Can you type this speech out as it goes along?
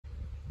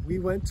We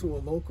went to a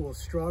local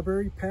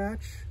strawberry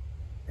patch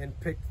and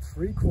picked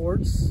 3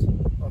 quarts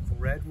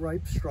of red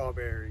ripe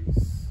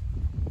strawberries.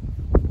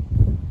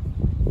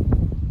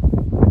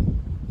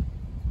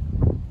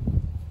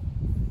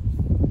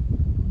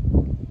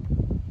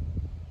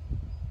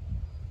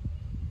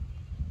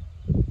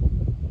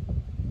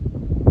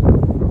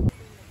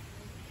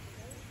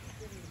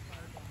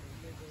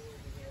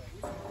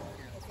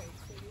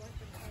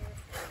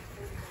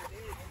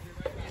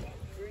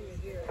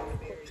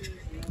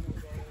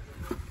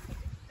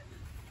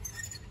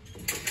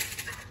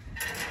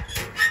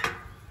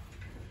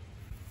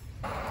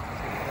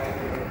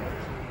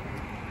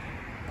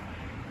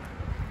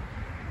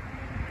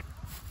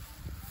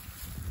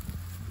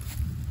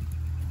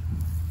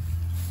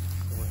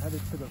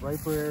 Headed to the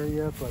riper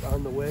area, but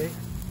on the way,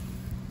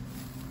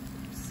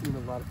 seen a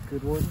lot of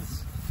good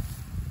ones.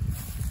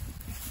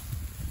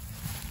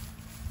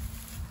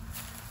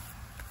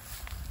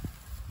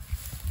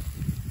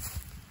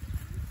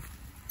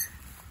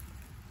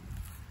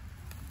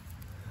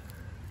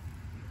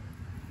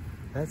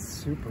 That's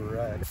super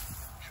red.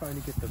 Trying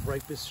to get the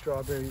ripest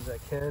strawberries I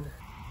can. Look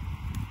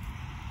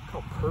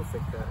how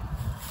perfect that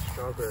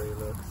strawberry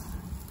looks.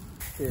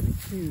 They have a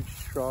huge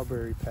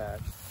strawberry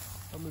patch.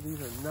 Some of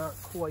these are not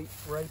quite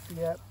ripe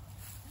yet,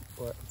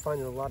 but I'm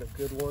finding a lot of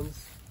good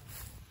ones.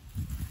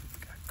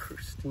 Got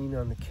Christine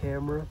on the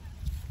camera,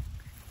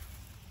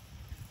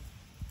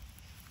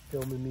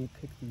 filming me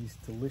pick these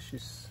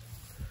delicious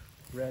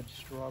red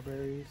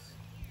strawberries.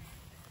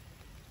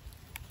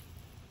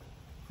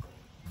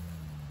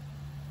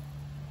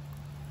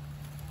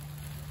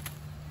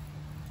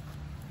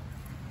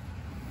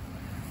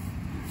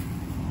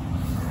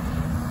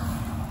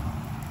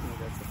 Oh,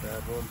 that's a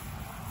bad one.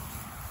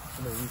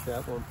 I'm gonna eat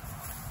that one.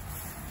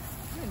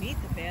 I'm gonna eat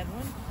the bad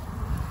one.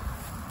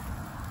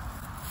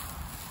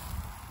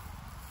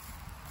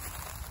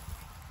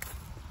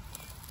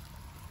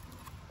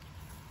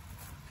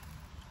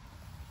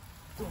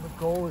 So the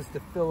goal is to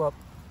fill up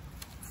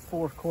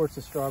 4 quarts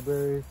of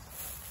strawberries.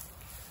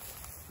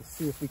 Let's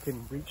see if we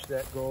can reach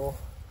that goal.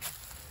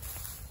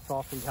 It's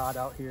awfully hot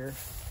out here.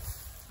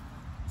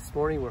 This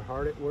morning we're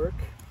hard at work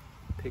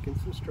picking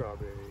some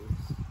strawberries.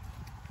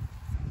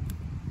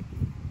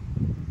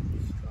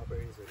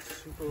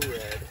 Super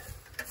red.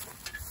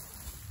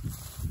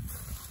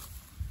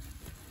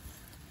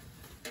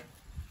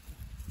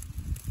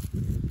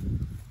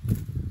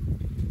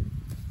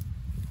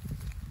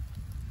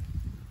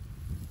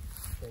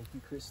 Thank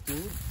you,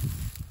 Christine.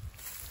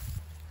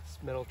 This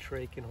metal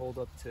tray can hold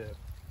up to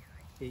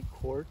 8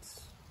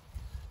 quarts,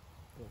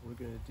 but we're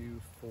gonna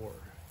do 4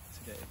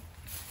 today.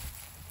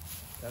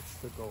 That's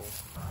the goal.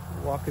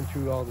 Walking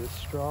through all this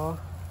straw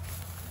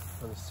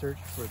on a search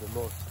for the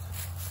most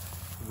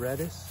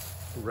reddest,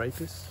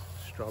 ripest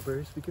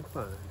strawberries we can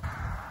find.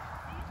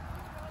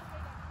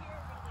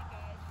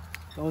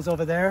 Those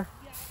over there?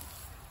 Yeah.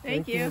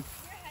 Thank you. We're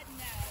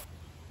heading out.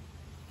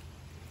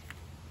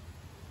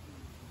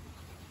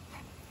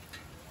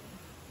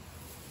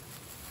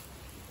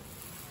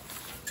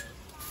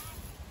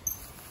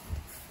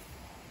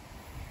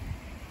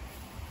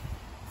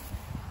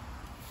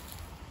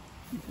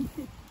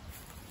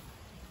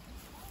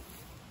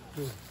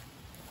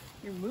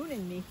 You're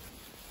mooning me.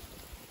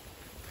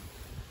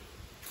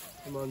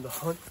 I'm on the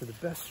hunt for the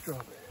best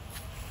strawberry.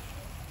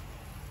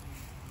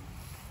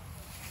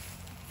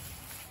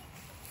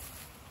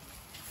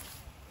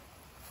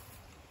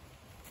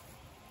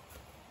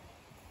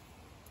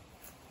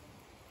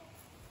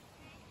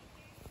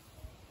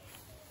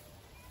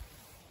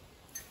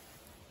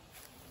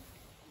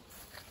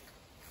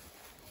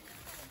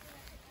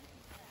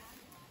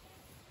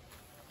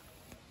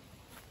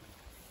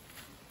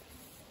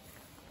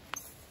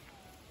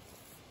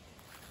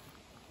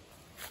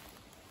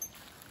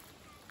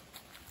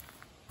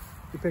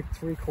 We picked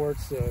 3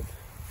 quarts of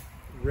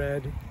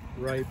red,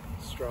 ripe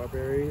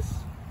strawberries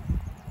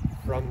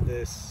from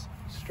this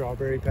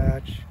strawberry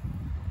patch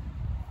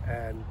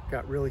and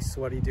got really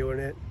sweaty doing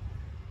it.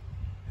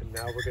 And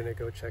now we're gonna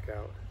go check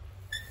out